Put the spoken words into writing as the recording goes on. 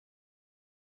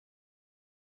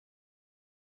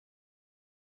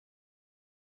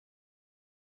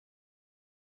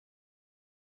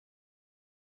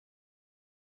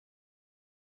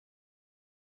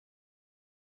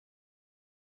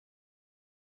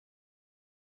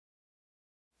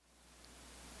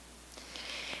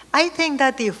I think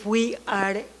that if we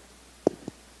are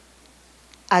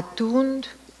attuned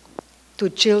to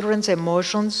children's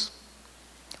emotions,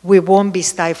 we won't be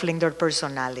stifling their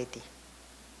personality.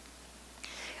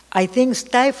 I think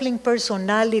stifling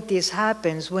personalities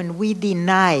happens when we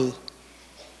deny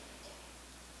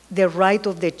the right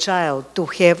of the child to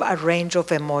have a range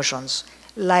of emotions.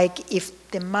 Like if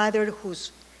the mother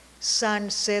whose son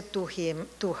said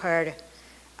to her,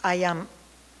 I am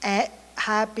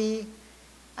happy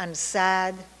and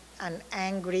sad and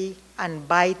angry and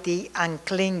bitey and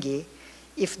clingy,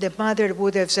 if the mother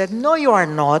would have said, no, you are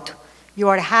not, you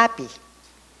are happy,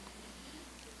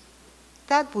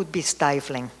 that would be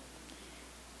stifling.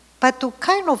 But to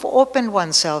kind of open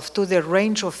oneself to the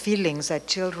range of feelings that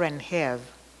children have,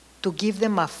 to give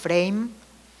them a frame,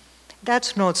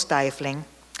 that's not stifling.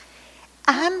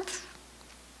 And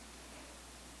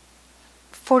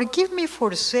forgive me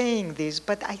for saying this,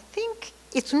 but I think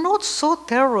it's not so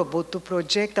terrible to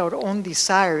project our own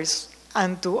desires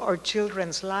onto our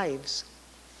children's lives.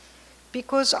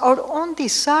 Because our own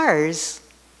desires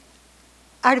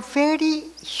are very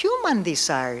human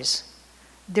desires.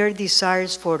 They're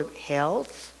desires for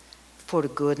health, for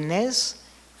goodness,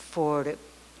 for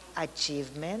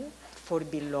achievement, for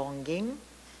belonging.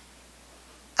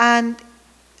 And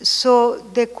so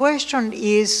the question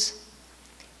is,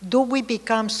 do we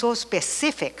become so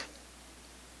specific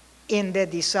in the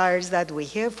desires that we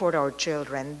have for our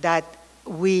children that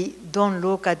we don't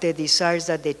look at the desires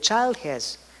that the child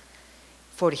has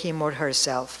for him or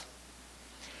herself?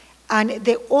 And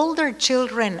the older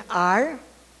children are,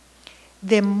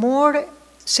 the more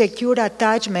secure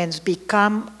attachments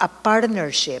become a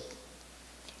partnership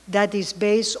that is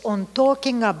based on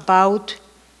talking about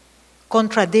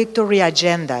contradictory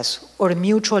agendas or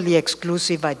mutually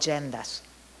exclusive agendas.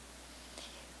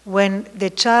 When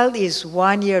the child is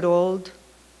 1 year old,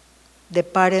 the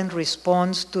parent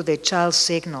responds to the child's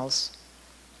signals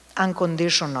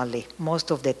unconditionally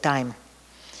most of the time.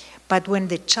 But when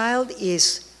the child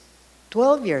is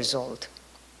 12 years old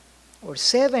or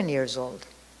 7 years old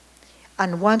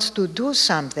and wants to do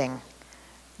something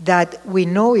that we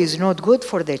know is not good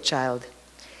for the child,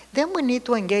 then we need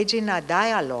to engage in a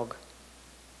dialogue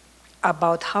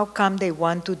about how come they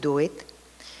want to do it,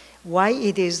 why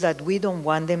it is that we don't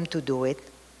want them to do it,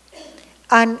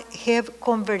 and have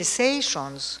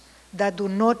conversations that do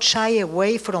not shy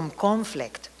away from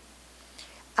conflict,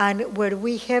 and where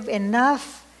we have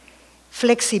enough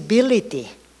flexibility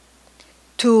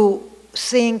to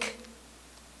think,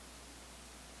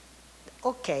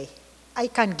 okay, I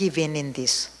can give in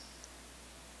this,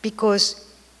 because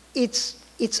it's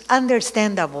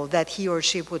understandable that he or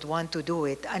she would want to do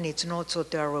it, and it's not so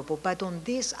terrible, but on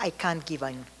this I can't give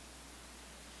in.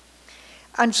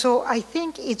 And so I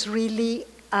think it's really,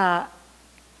 all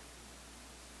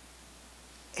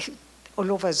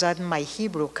of a sudden my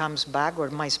Hebrew comes back, or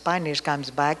my Spanish comes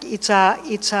back. It's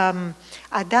a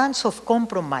dance of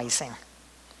compromising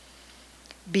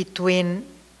between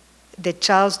the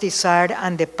child's desire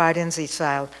and the parent's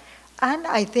desire. And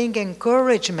I think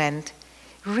encouragement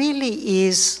really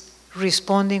is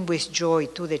responding with joy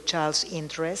to the child's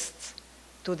interests,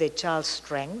 to the child's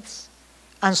strengths,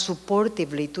 and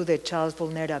supportively to the child's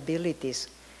vulnerabilities.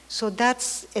 So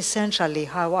that's essentially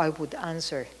how I would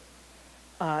answer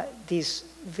this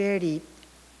very,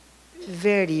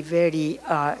 very, very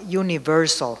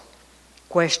universal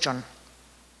question